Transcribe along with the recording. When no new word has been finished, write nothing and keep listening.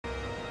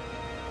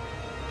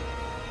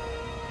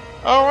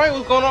Alright,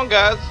 what's going on,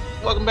 guys?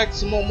 Welcome back to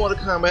some more Mortal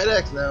Kombat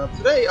X. Now,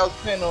 today I was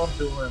planning on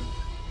doing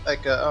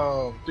like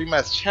a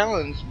 3-match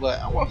challenge,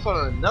 but I want to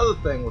start another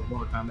thing with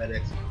Mortal Kombat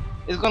X.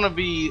 It's gonna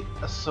be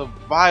a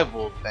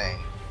survival thing,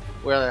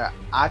 where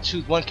I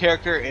choose one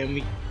character and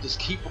we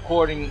just keep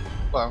recording,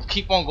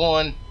 keep on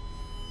going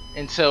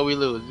until we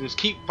lose. Just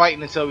keep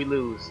fighting until we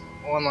lose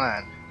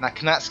online. And I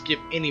cannot skip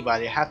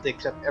anybody. I have to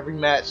accept every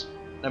match,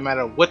 no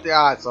matter what the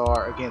odds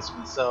are against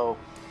me. So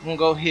I'm gonna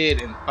go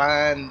ahead and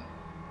find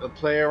a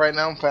player right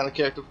now. I'm finding a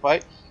character to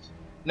fight.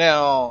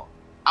 Now,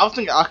 I was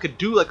thinking I could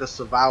do like a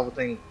survival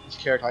thing with each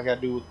character. I gotta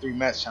do a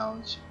 3-match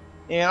challenge,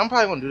 and I'm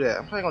probably gonna do that.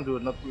 I'm probably gonna do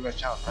another 3-match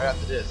challenge right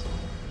after this.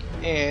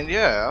 And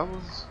yeah, I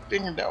was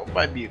thinking that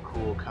might be a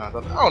cool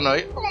concept. I don't know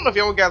if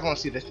y'all guys want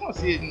to see this. If you want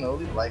to see it, you know,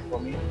 leave a like for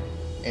me.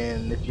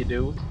 And if you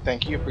do,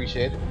 thank you,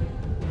 appreciate it.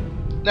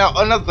 Now,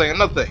 another thing.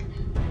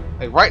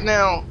 Like right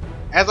now,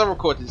 as I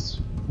record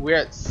this, we're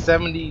at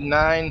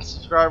 79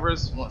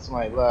 subscribers. Once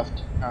somebody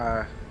left,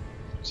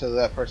 so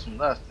that person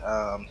left,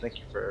 thank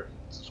you for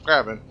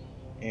subscribing,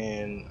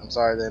 and I'm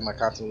sorry that my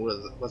content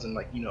wasn't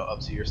like, you know,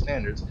 up to your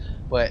standards,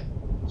 but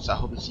so I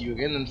hope to see you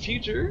again in the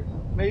future,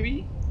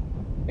 maybe.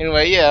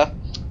 Anyway, yeah,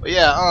 but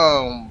yeah,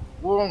 I'm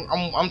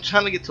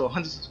trying to get to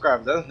 100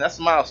 subscribers. That's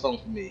a milestone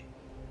for me.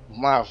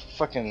 My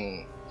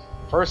fucking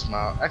first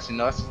mile. Actually,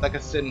 no, that's like I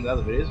said in the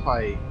other video. It's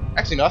probably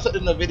actually no, I said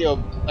it in a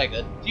video like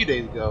a few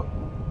days ago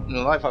in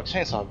the Life of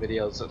Chainsaw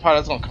video. So probably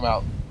that's gonna come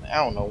out. I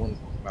don't know when it's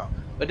gonna come out,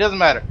 but it doesn't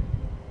matter.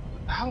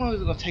 How long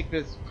is it gonna take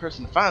this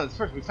person to find this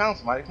person? We found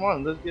somebody. Come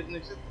on, let's get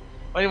this.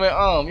 Anyway,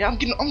 yeah, I'm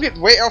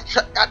getting way off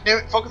track. God damn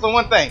it, focus on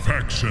one thing.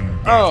 Faction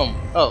battle.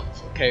 Oh,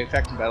 okay,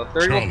 faction battle.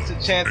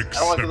 31% chance. I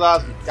don't want those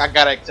odds. I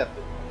gotta accept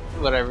it.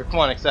 Whatever. Come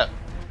on, accept.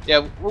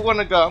 Yeah, we're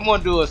gonna go. I'm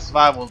gonna do a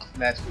survival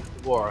match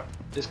with Laura,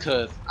 just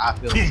cause I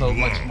feel so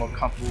much more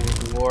comfortable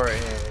with Laura,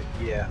 and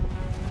yeah,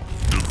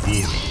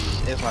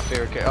 it's my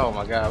favorite character. Oh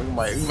my god, we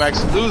might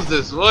actually lose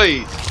this.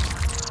 Wait,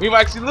 we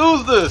might actually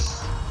lose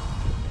this.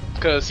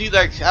 Cause he's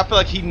like, I feel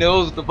like he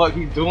knows what the fuck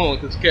he's doing with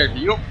this character.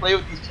 You don't play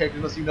with these characters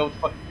unless you know what the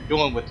fuck you're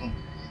doing with them.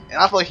 And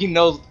I feel like he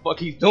knows what the fuck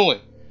he's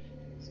doing.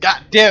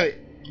 God damn it.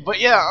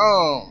 But yeah,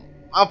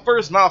 our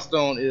first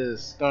milestone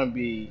is gonna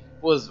be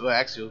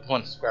actually it was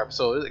 1 subscriber.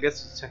 So I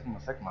guess it's my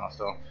second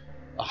milestone.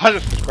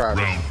 100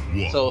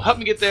 subscribers. So help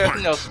me get there.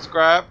 You know,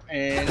 subscribe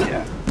and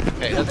yeah.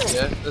 Okay, that's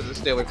good. Let's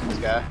just stay away from this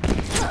guy.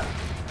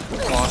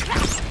 Come on.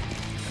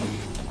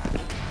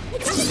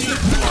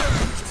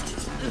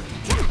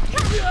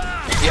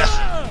 Yes.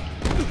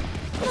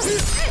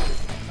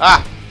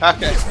 Ah.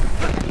 Okay.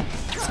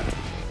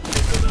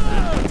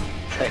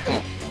 Hey, come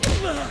on.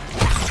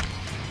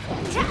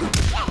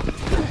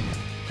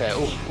 Okay.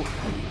 Ooh.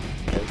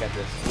 Okay, we got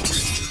this.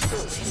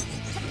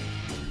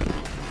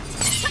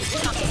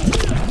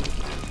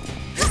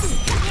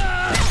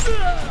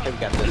 Okay, we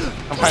got this.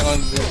 I'm probably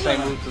going to do the same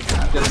move to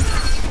get it.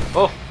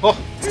 Oh.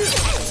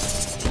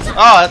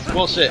 Oh, that's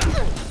bullshit.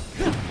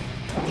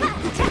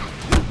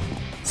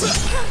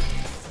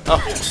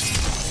 Oh.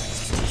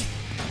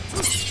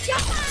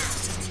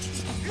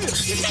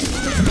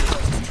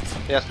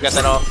 Yes, we got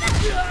that off.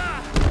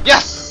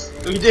 Yes!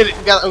 We did it!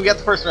 We got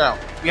the first round.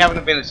 We have an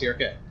advantage here,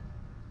 okay.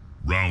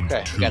 Round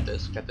okay, two. We got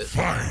this.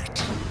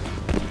 Fight!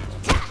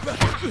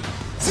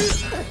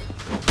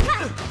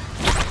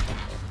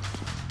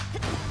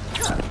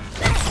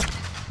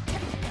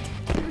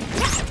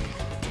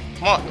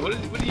 Come on,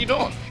 what are you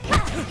doing?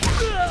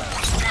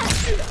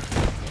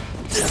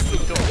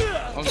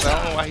 I don't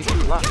know why he's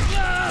too loud.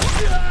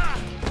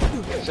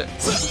 Shit.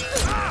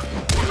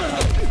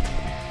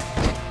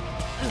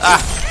 Ah.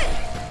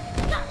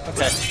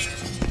 Okay.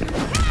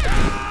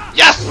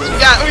 Yes! We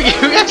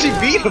actually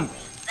beat him!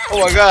 Oh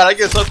my god, I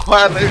get so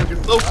quiet, I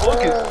get so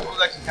focused. I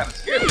was actually kind of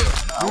scared of him.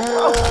 I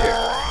was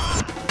scared.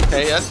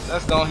 Okay,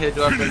 let's go ahead and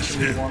do our first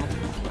move on him.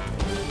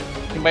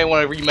 You might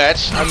want to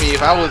rematch. I mean,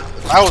 if I was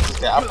this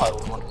guy, I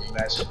probably would want to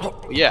rematch.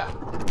 But yeah.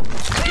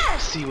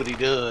 See what he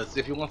does.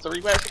 If he wants a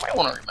rematch, he might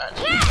want a rematch.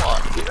 Come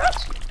on,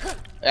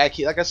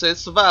 rematch. Like I said,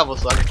 it's survival,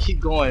 so I can keep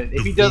going.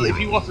 If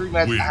he wants a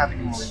rematch, I have to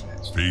give him a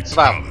rematch.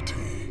 Survival.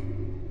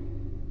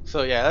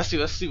 So yeah, let's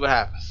see what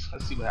happens.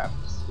 Does he want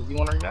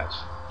a rematch?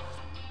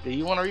 Do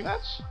you want a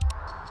rematch?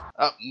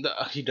 No,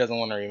 he doesn't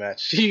want a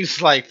rematch.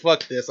 He's like,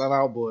 fuck this, I'm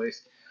out,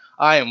 boys.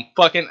 I am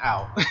fucking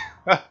out.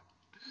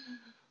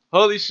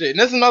 Holy shit. And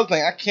that's another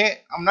thing.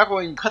 I'm not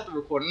going to even cut the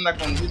recording. There's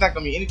not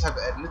going to be any type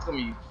of editing. It's going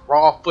to be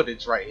raw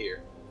footage right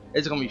here.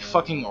 It's going to be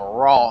fucking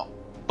raw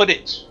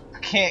footage. I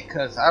can't,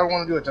 because I don't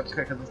want to do a jump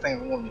cut because this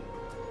thing won't me.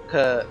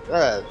 Because,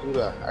 I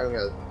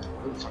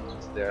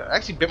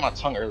actually bit my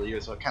tongue earlier,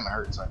 so it kind of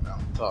hurts right now.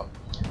 So,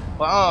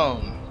 but,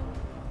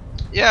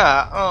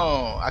 yeah,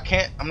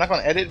 I'm not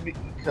going to edit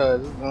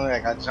because I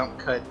got jump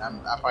cut.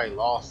 I probably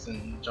lost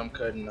in jump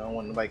cut and I don't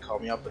want nobody call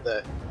me up for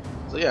that.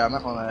 So yeah, I'm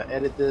not gonna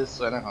edit this,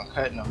 so I'm not gonna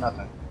cut, no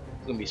nothing.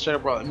 It's gonna be straight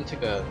up raw. Let me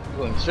take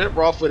straight up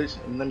raw footage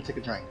and let me take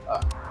a drink.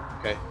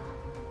 Okay.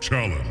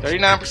 Challenge.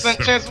 39%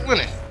 chance of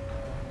winning.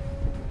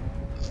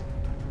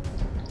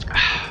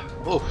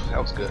 Oh, that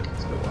was good.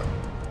 That's a good one.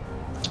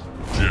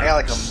 I got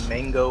like a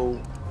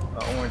mango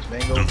Orange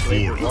mango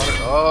flavored water.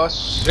 Oh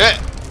shit!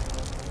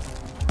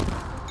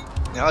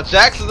 Now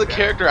Jax is a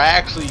character I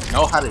actually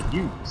know how to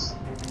use,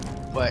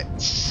 but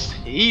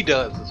he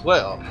does as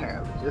well.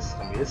 Man, this is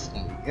gonna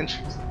be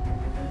interesting.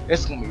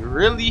 It's gonna be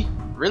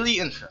really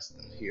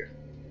interesting here.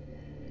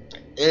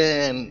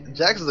 And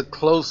Jax is a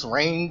close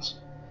range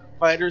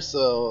fighter,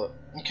 so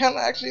I'm kind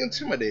of actually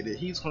intimidated.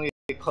 He's gonna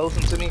get close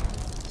to me,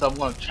 so I'm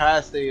gonna try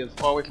to stay as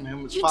far away from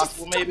him as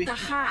possible. Maybe.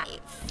 I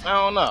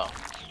don't know.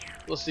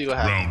 We'll see what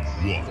happens.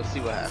 Round 1. We'll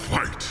see what happens.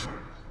 Fight.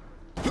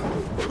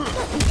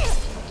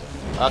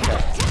 Okay.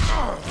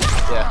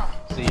 Yeah.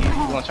 See, he's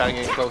gonna try to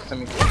get close to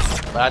me,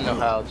 but I know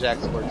how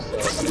Jax works. So.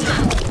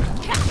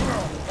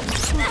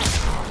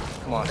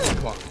 Come on,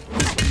 come on,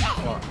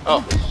 come on.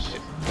 Oh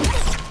shit.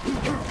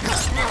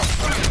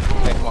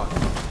 Okay, come on.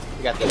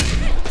 We got this.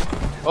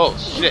 Oh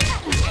shit.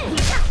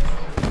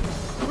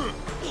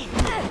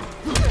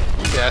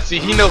 Yeah. See,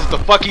 he knows what the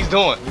fuck he's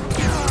doing.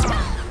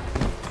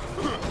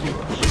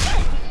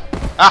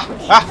 Ah!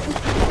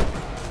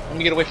 Let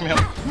me get away from him.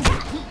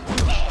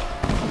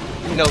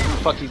 He knows what the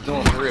fuck he's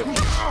doing for real.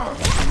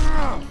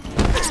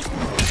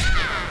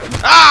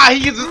 Ah! He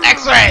uses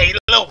X-ray,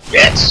 little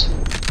bitch!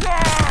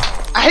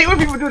 I hate when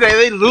people do that.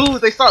 They lose.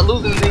 They start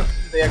losing and they use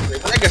the X-ray.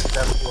 But I guess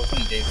that's cool.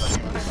 Some games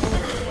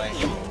like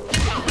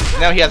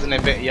now he has an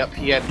event. Yep,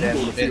 he had that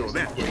event.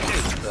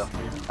 So.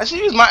 I should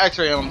use my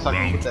X-ray on him so I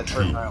can get that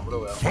first round. What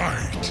else?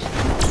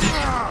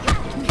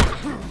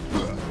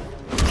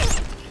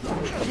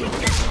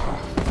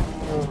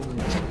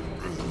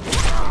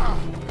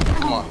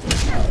 Come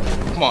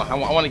on,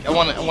 come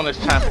on! I want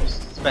to time as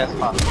fast as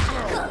possible.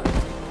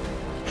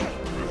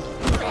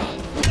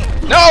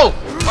 No!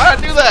 Why'd I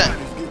do that?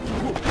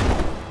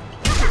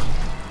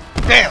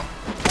 Damn!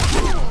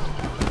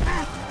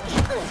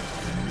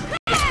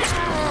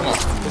 Come on!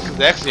 This is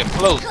actually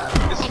close.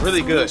 This is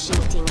really good.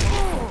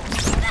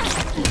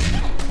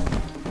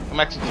 I'm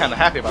actually kind of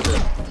happy about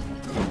this.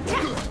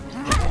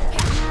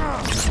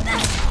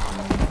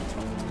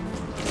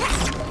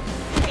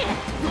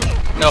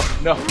 No,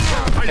 no.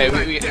 Okay,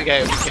 we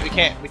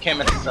can't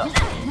mess this up.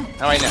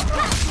 Not right now.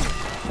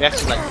 We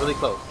actually like really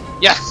close.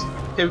 Yes.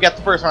 Okay, we got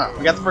the first round.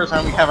 We got the first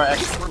round. We have our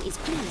X-ray.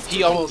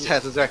 He almost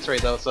has his X-ray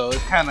though, so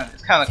it's kind of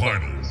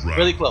close. It's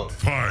really close.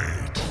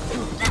 Fight.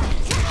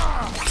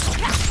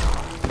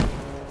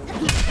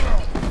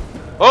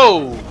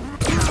 Oh.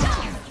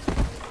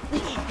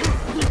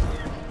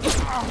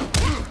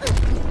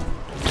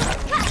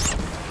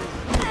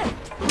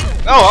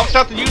 No, I'm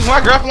about to use my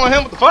grapple on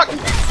him. What the fuck?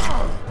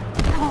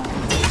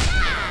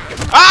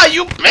 Ah,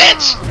 you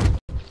bitch!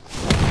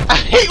 I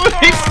hate when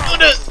people do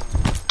this.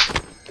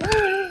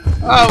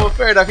 Oh, well,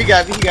 fair enough. He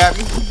got me. He got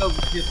me. He knows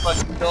what he's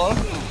fucking doing.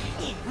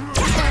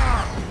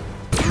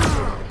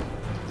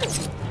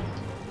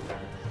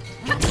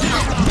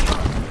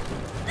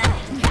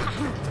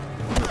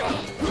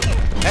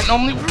 That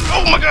normally.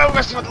 Oh my god, we're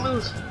actually about to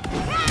lose.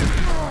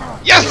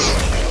 Yes!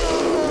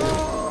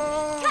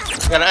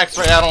 Got an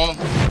X-ray out on him,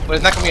 but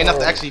it's not gonna be enough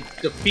to actually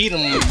defeat him.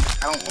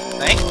 I don't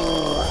think.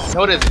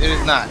 No, it is. It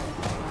is not.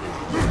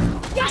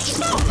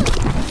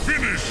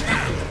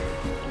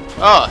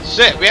 Oh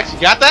shit, we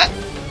actually got that?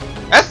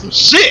 That's some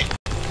shit!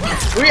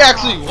 We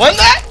actually won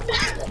that?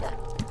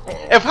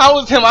 If I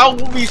was him, I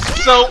would be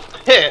so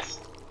pissed.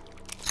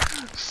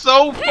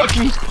 So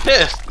fucking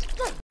pissed.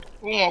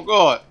 Oh my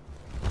god.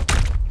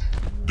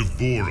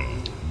 Devora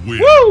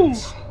wins. Woo!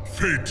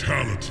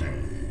 Fatality.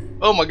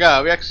 Oh my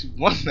god, we actually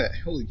won that.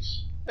 Holy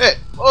shit,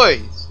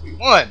 boys, we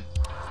won.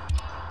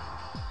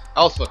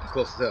 I was fucking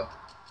close as hell.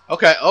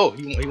 Okay, oh,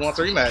 he wants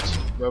a rematch.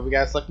 Well, we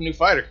gotta select a new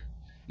fighter.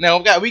 Now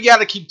we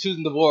gotta keep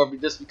choosing Devora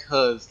just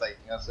because, like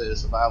I said,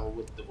 survival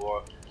with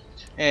Devora,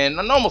 and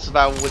a normal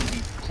survival wouldn't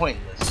be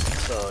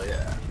pointless. So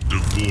yeah.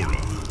 Devora.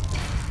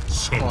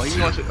 Oh,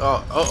 you want to?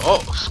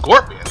 Oh,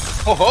 Scorpion.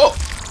 Oh,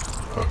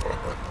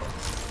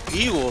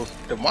 evil,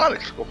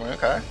 demonic Scorpion.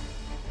 Okay,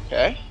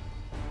 okay.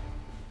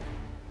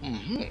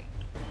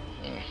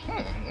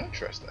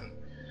 Interesting.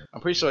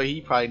 I'm pretty sure he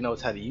probably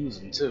knows how to use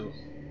them too,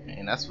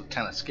 and that's what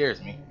kind of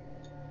scares me.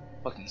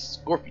 Fucking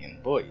Scorpion,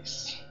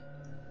 boys.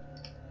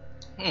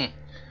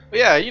 But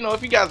yeah, you know,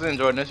 if you guys are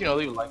enjoying this, you know,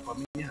 leave a like for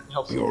me. It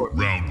helps support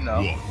me, you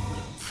know. Round 1.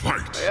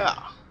 Fight. But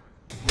yeah.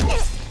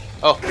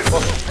 Oh.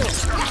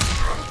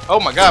 Oh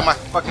my god, my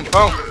fucking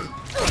phone.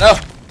 No.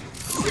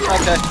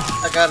 Okay,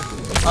 I got it.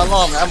 My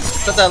alarm. I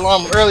set that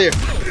alarm earlier.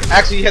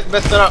 Actually, you had to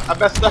mess that up. I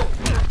messed it up.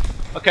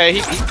 Okay,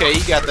 he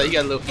got that. He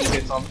got a little few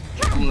hits on him.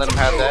 I'm gonna let him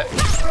have that.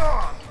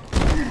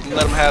 I'm gonna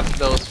let him have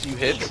those few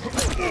hits.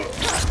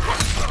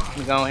 Let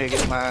me go ahead and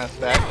get my ass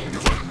back.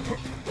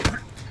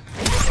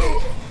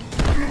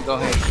 Go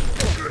ahead.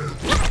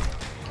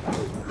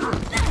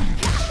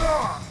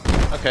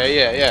 Okay,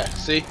 yeah.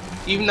 See?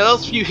 Even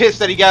those few hits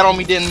that he got on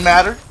me didn't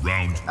matter.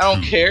 Round 2. I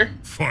don't care.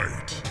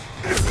 Fight.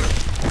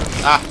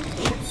 Ah.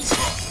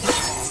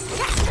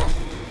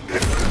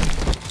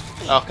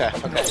 Okay.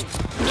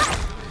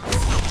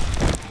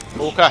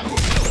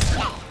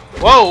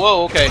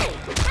 Whoa, okay.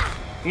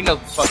 He knows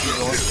what the fuck he's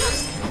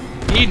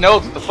doing. He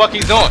knows what the fuck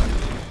he's doing.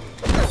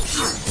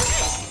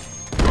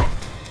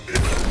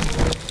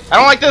 I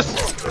don't like this.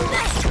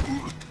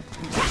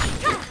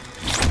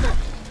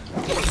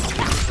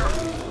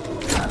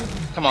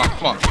 Come on,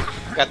 come on.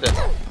 Got this.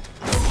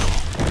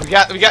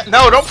 We got.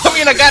 No, don't put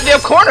me in a goddamn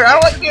corner. I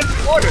don't like being in the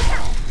corner.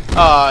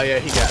 Oh yeah,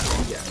 he got it.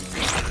 He got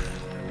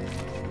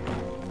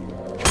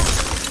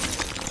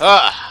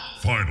it.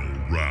 Final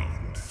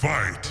round.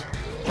 Fight.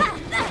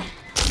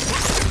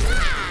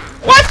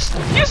 What?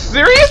 You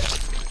serious?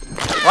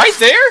 Right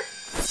there?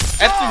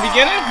 At the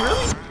beginning?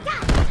 Really?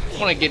 I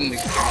want to get in the...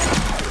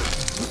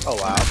 Oh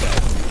wow, okay.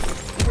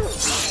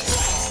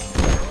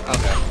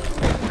 Okay.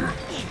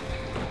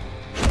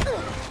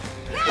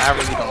 I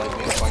really don't like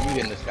being in the corner. You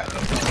getting this guy though.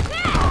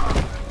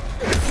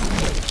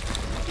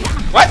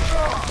 What?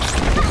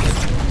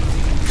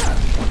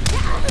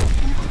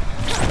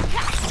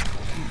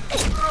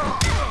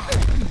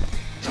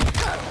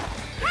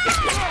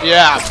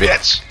 Yeah,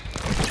 bitch!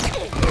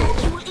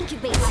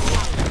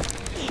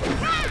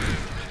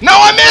 No,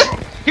 I missed!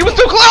 He was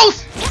too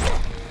close!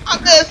 I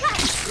missed!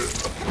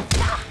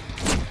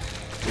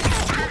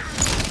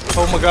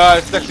 Oh my god,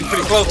 it's actually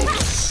pretty close.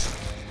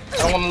 I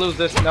don't want to lose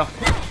this, no.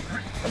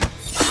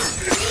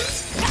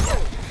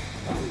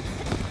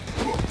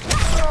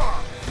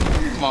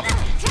 Come on.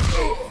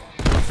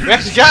 We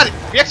actually got it!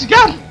 We actually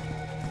got him!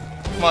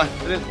 Come on.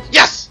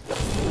 Yes!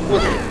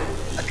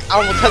 I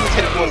almost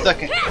hesitated for a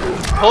second.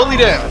 Holy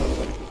damn.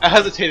 I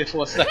hesitated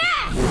for a second.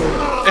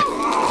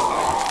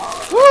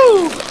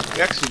 Woo!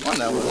 We actually won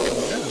that one.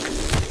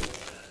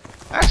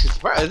 Yeah. Actually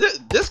surprised.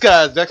 This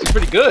guy is actually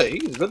pretty good.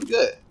 He's really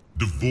good.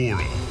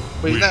 Devora.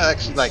 But he's not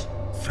actually like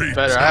Fatality.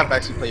 better. I have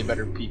actually played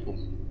better people.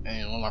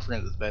 And one of my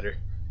friends is better.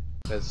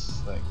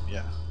 That's like,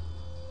 yeah.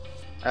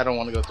 I don't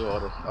want to go through all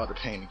the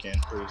pain again.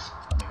 Please,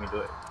 don't make me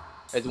do it.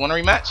 Hey, do you want a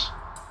rematch?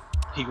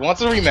 He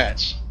wants a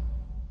rematch.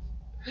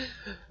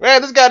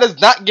 Man, this guy does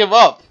not give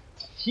up.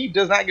 He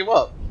does not give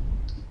up.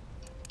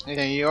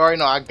 And you already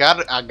know I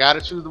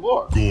gotta choose the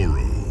war.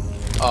 Goro.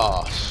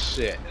 Oh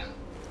shit.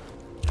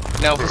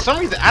 Now for some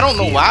reason I don't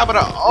know why, but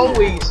I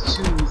always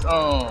choose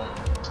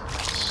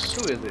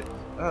who is it?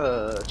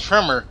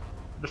 Tremor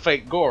to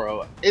fight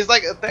Goro. It's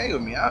like a thing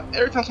with me.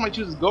 Every time somebody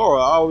chooses Goro,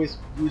 I always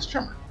use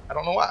Tremor. I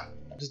don't know why.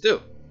 I just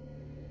do.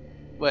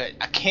 But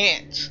I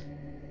can't.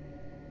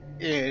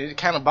 Yeah, it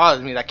kind of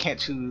bothers me that I can't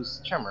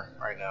choose Tremor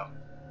right now.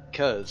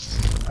 Because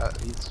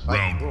he's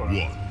fighting Goro. Round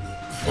 1.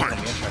 It's gonna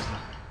be interesting.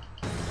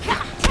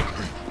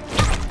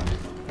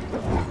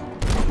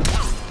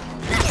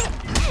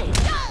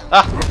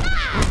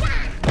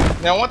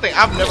 Now one thing,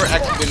 I've never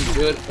actually been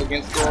good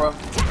against Goro,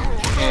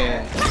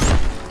 and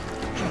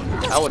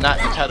I would not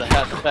try to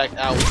have the fact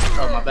out.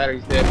 My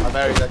battery's dead. My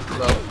battery's actually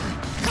low.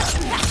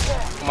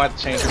 I might have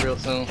to change it real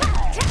soon.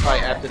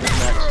 Probably after this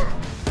match.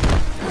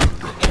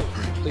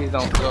 Please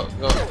don't go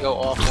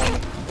off on me.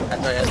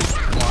 After I have to.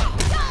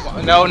 Come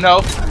on. No,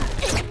 no.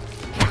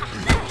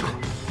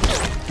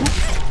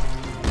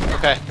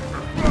 Okay.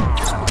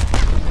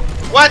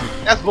 What?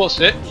 That's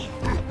bullshit.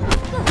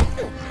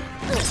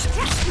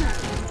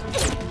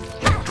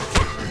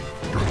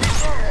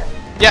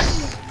 Yes.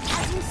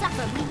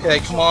 Okay,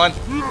 come on.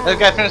 Let's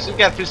gotta finish. We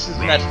gotta finish this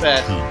match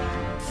fast.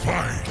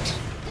 Fight.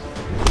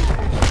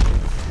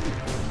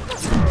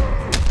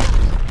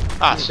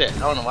 Ah shit. I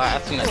don't know why.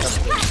 I've seen that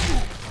coming.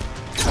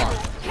 Come on.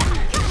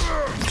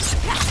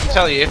 I'm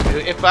telling you,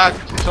 if I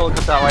control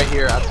this out right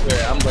here, I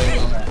swear I'm blaming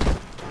on that.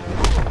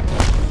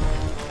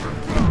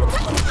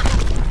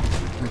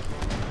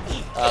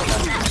 Okay.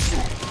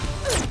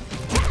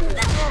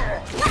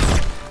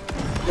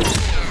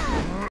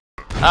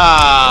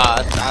 Ah,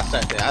 I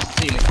said that. I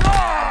seen it.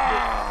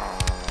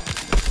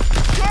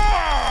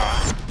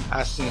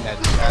 I seen that. I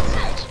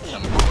seen it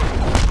coming.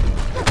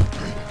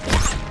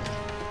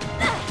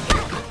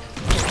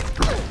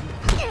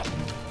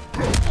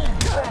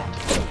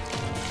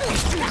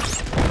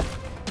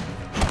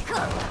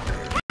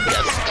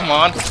 Yes, come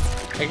on. I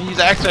can use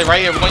the X-ray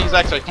right here. We're gonna use the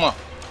X-ray. Come on.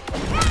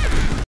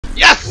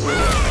 Yes!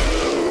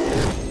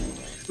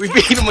 We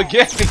beat him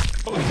again.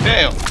 Holy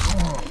damn.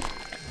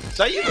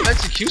 Should I use an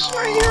execution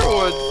right here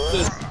or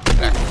just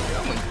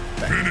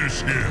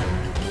Finish him.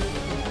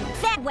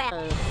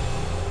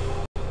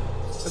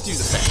 let's use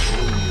the fan.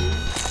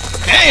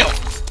 Damn!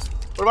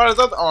 What about his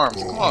other arms?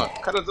 Come on,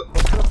 cut up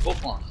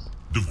both arms.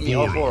 I mean,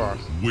 all 4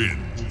 arms.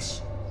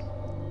 Wins.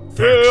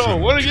 Yeah,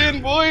 won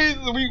again, boys!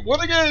 We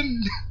won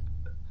again!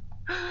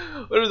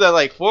 What is that,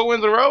 like 4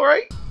 wins in a row,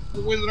 right?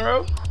 4 wins in a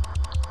row?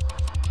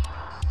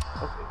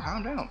 Okay,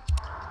 calm down.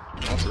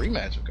 Wants a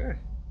rematch, okay.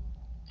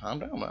 Calm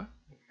down, man.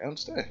 I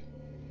understand.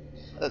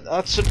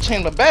 I should have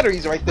changed my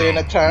batteries right there in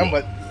that time,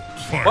 but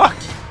fuck!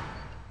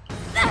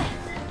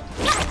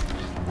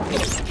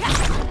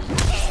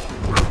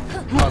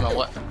 Oh no,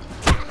 what?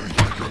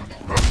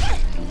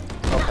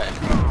 Okay.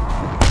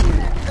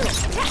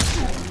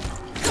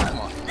 Come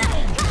on.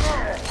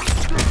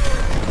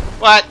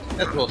 What?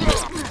 That's bullshit.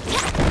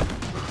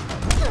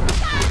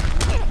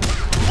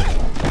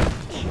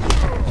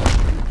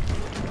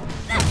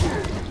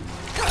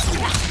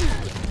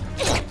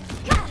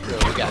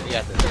 Good, we got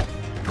this.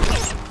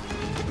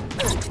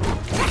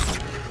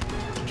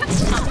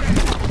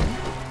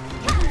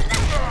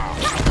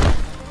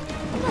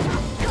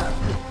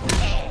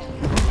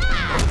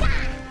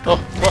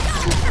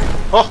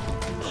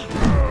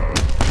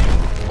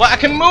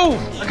 couldn't move.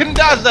 I couldn't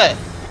dodge that.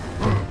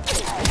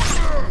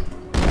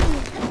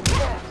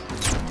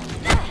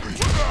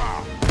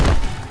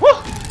 Woo!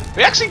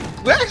 We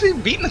actually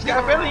beating this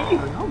guy fairly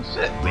easily. Holy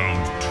shit!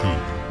 Round 2,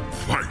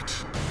 fight.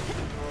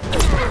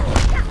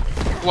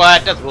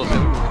 What? That's bullshit.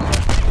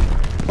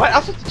 What? I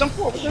was supposed to jump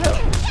forward. What the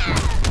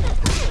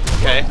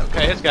hell?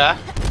 Okay, this guy.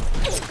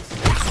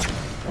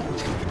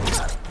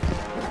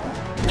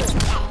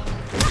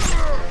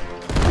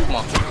 Come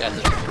on, that's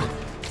it.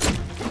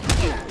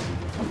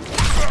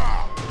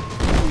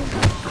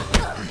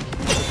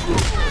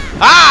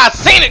 Ah, I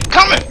seen it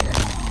coming!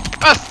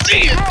 I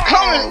see it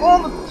coming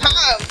all the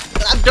time!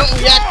 I don't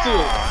react to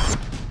it.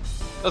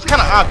 It was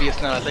kind of obvious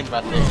now that I think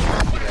about this.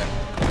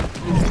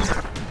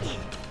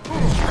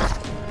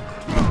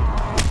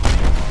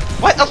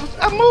 What?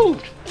 I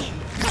moved!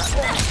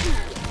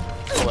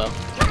 Oh well,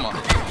 come on.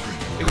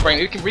 We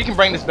can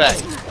bring this back.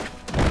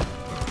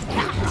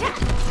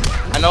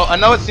 I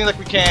know it seems like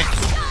we can't.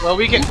 Well,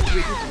 we can.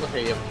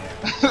 Okay, yeah, we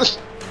can.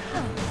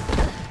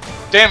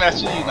 Damn it! I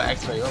should use my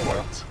X-ray. Oh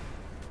well.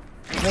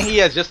 I think he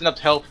has just enough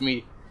to help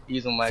me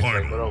using my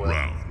X-ray. But oh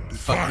well.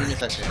 Fuck, give me a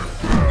second.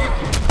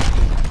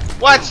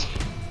 What?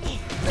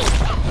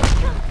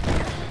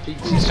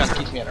 He's trying to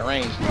keep me at a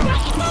range.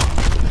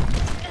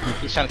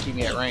 He's trying to keep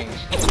me at range.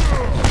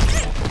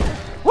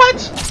 What?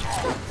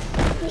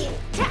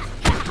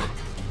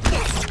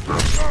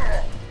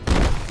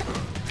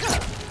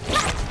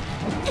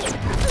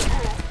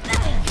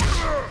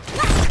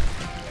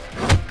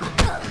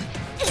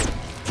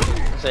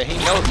 So he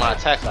knows my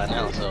attack by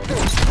now, so.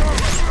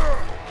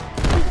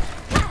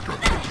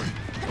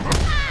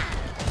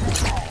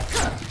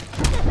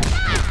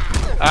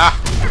 Ah!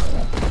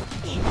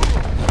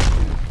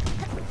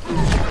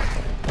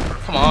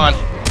 Come on!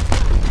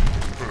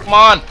 Come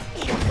on!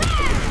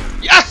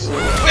 Yes!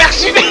 We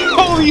actually did!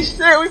 Holy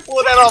shit! We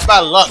pulled that off by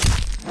luck.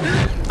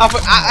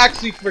 I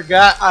actually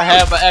forgot I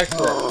had my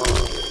X-ray.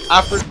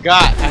 I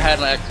forgot I had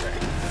my X-ray.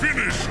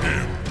 Finish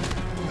him.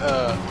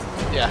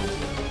 Yeah.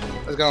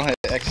 Let's go ahead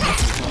and X-ray.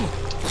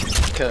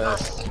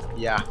 Cause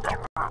yeah.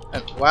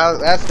 And while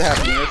that's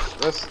happening,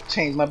 let's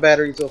change my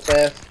batteries real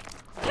fast.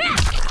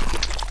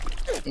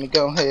 Let me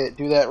go ahead and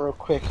do that real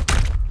quick.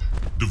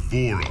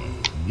 Devora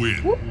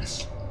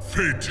wins.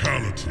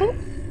 Fatality.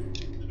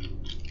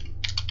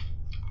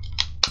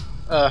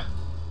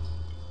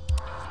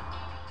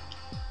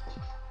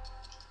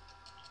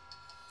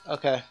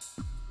 Okay.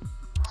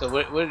 So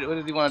what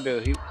does he want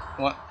to do? He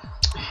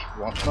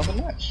wants another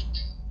match.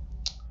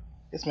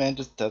 This man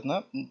just doesn't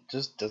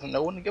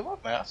know when to give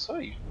up, man. I saw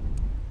you.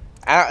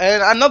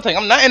 And another thing,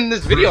 I'm not ending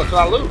this video until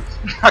I lose.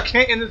 I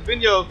can't end this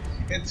video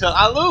until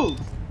I lose.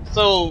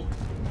 So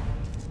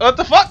what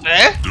the fuck,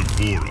 man?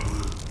 Devora.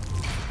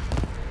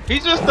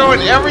 He's just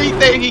throwing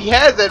everything he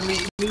has at me.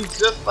 And he's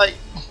just like,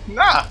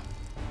 nah.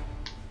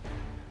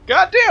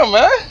 Goddamn,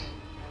 man.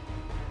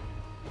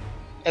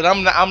 And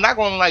I'm not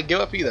gonna like give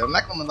up either. I'm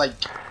not gonna like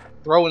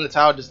throw in the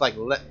towel. Just like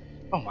let.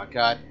 Oh my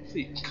god.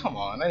 See, come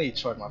on. I need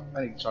to charge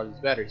these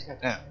batteries.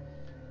 Goddamn.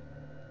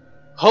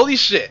 Holy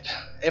shit.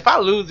 If I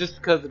lose just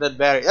because of that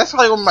battery, that's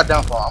probably gonna be my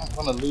downfall. I'm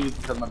gonna lose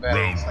because my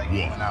battery is like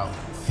going out.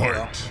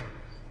 Fight.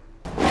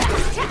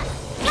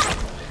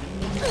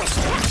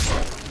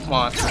 Come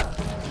on.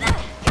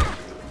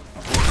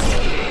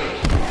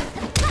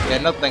 Yeah,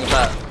 another thing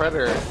about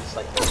Predator is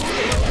like this.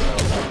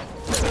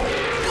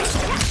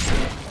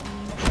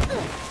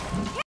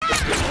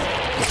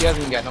 He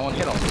hasn't even got no one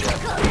hit on me yet.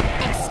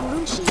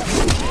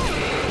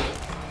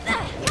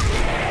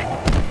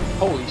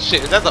 Holy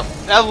shit, that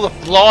was a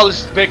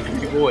flawless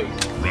victory, boys.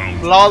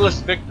 Flawless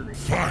victory.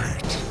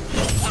 Fight.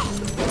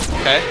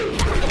 Okay.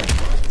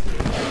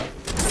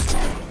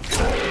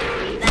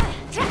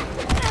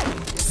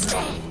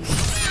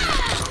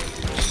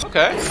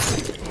 Okay.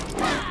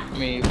 I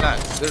mean, it's not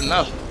good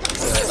enough.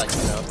 But, like,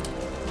 you know.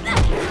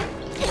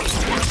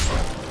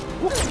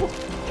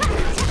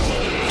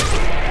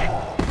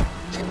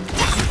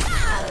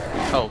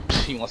 Oh,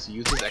 he wants to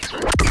use his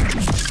X-ray.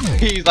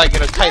 He's like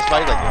in a tight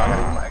spot. He's like, yo,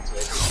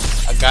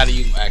 I gotta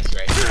use my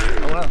X-ray. I gotta use my X-ray.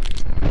 Oh well.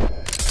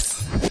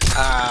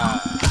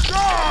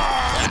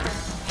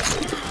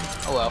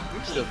 Oh well, we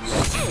can still be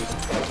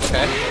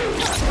okay.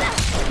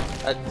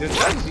 I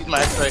just use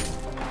my X-ray.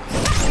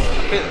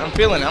 I'm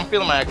feeling my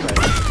X-ray.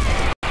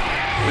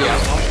 Yeah,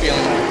 I'm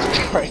feeling my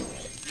X-ray.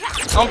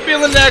 I'm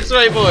feeling the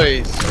X-ray,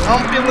 boys.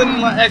 I'm feeling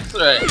my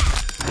X-ray.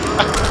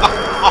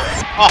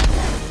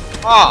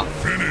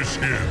 Finish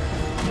him.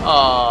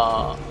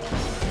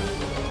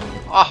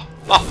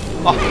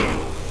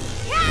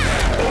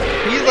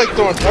 He's like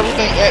throwing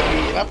everything at me,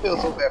 and I feel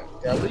so bad for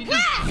him. He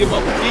just give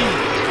up, please.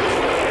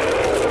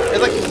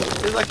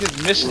 It's like his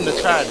mission to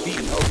try and beat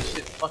me. Holy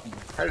shit, fucking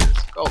Predator's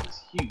skull is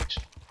huge.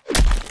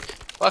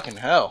 Fucking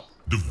hell.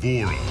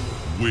 Devora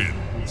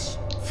wins.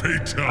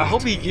 Fatality. I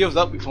hope he gives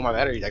up before my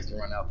batteries actually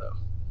run out, though.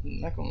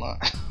 I'm not gonna lie.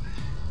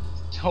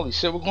 Holy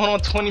shit, we're going on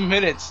 20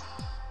 minutes.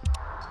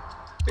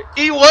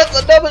 He wants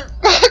another.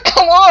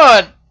 Come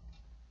on.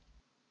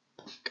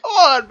 Come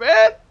on,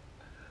 man.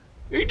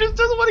 He just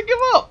doesn't want to give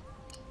up.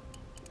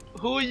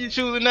 Who are you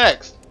choosing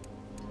next?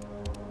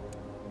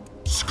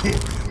 Scorpion.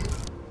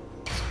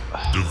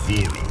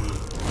 Devourer.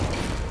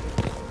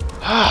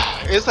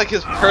 It's like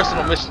his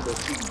personal mission to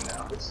defeat me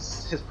now. It's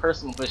just his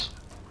personal mission.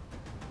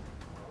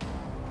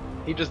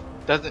 He just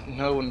doesn't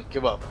know when to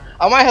give up.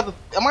 I might have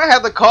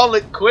to call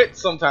it quit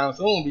sometime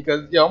soon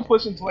because yo, I'm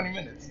pushing 20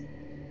 minutes.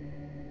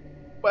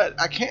 But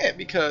I can't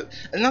because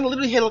and I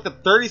literally had like a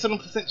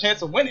 30-something%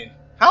 chance of winning.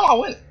 How am I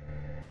winning?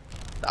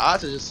 The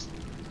odds are just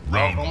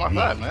on my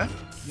side, man.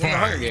 You're in the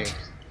Hunger Games.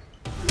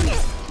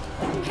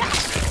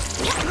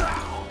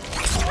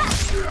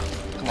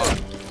 Come on.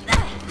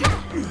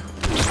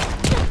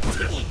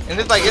 And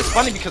it's like, it's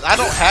funny because I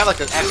don't have like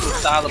an actual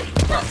style of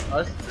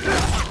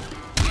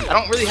I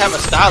don't really have a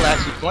style of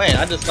actually playing.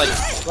 I just like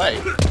play.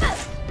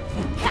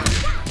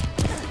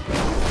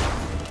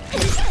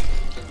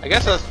 I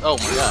guess that's, oh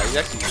my god, he's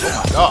actually,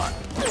 oh my god.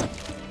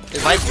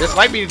 This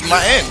might be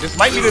my end. This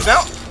might be the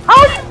down.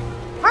 How?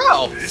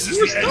 How? You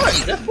were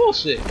stunned. That's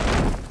bullshit.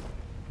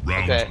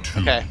 Okay,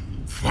 okay.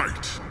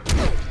 Fight.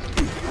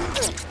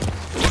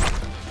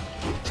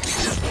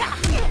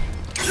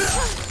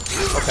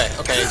 Okay,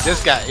 okay,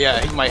 this guy, yeah,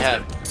 he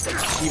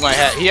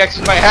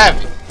actually might have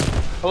it.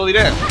 Holy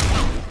damn.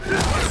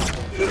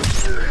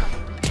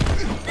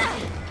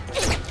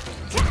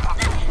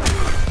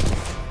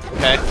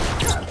 Okay.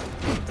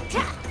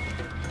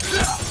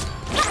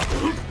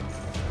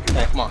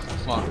 Okay, come on,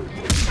 come on.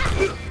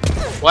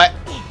 What?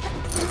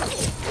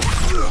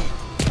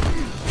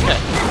 Okay.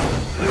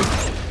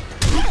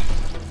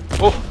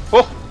 Oh,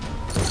 oh.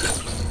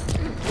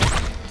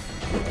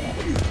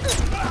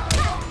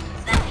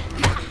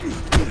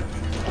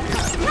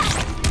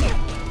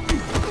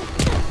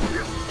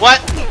 What?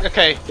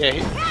 Okay, yeah,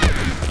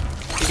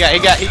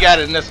 he got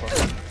it in this one.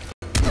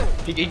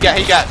 He got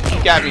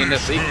me in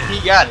this. He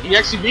got it. He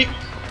actually beat me.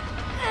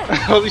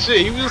 Holy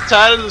shit, he was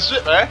tired of the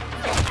shit, man.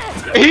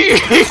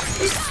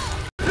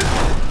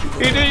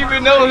 He didn't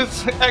even know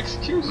his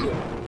execution.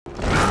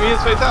 I mean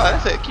his fatality. I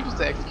said keep us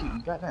to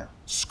executing. Goddamn.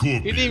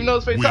 Scorpion He didn't even know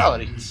his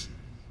fatality. wins.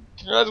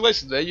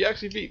 Congratulations, man. You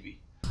actually beat me.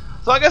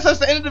 So I guess that's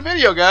the end of the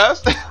video,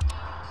 guys.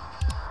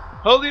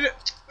 Holy.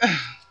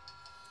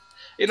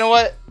 You know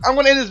what? I'm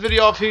gonna end this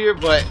video off here,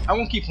 but I'm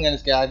gonna keep playing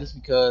this guy just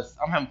because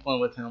I'm having fun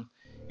with him.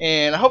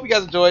 And I hope you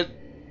guys enjoyed.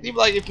 Leave a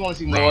like if you want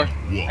to see more.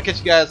 I'll catch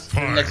you guys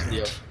in the next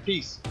video.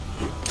 Peace.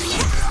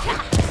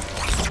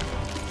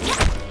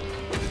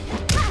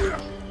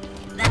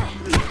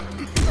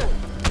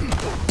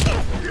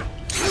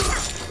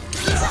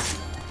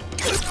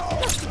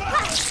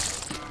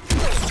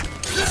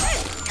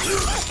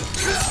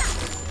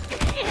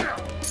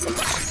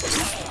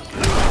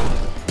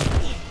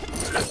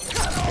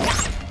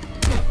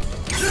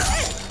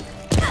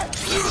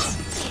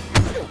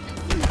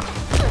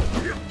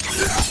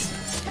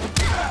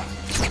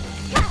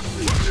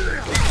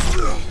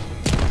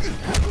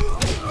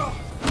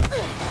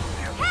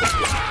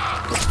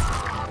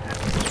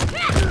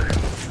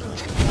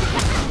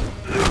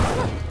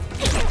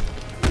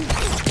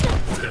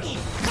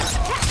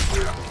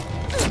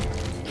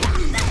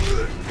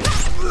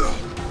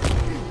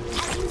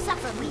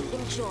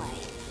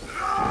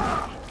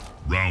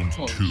 Round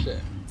Oh, 2. shit.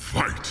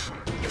 Fight.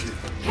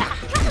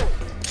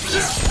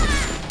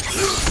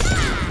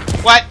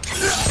 What?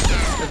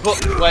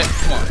 What?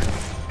 Come on.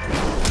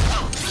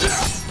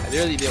 I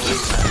really didn't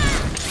waste time.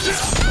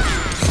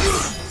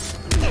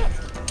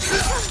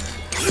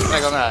 I'm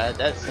not gonna lie,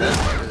 that's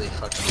really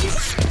fucking.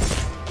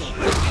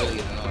 That's really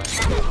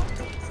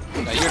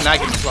annoying. No, you're not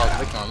getting flawless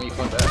victory on me.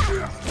 Fuck that.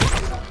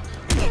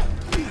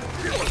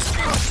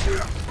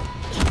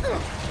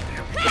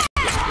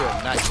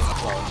 You're not getting a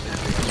flawless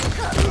victory.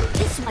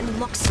 This one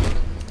mocks you.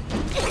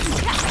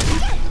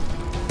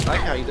 I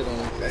like how he doesn't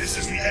want that. This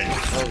is the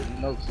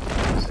end. No,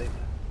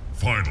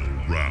 Final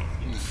round.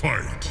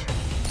 Fight.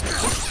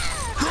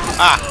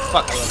 ah,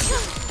 fuck, I love it.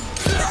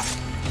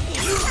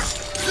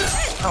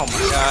 Oh my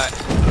god.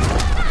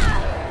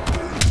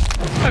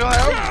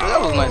 That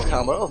was a nice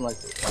combo. That was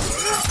nice.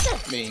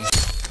 I mean, it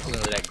wasn't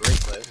really that great,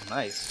 but it was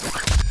nice.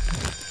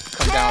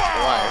 Come down to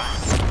the wire.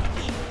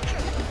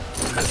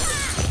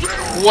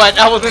 What?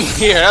 I wasn't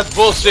here. That's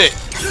bullshit.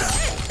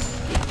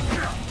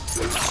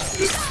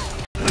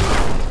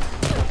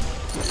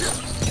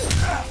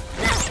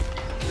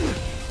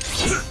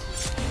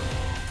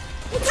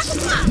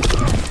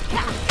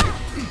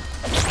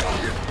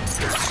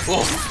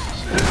 Whoa.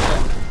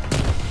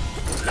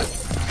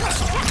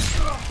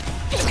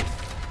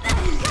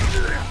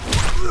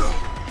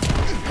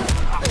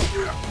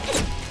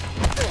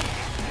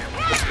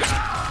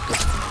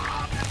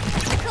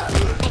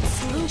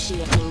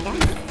 Excruciating.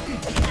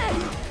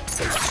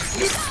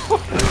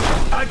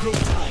 I grow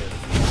tired.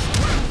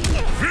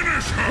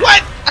 Finish her.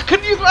 What? I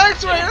couldn't use my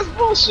X-ray. That's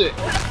bullshit.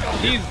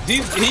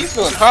 He's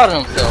feeling proud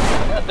of himself.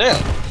 God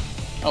damn.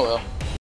 Oh well.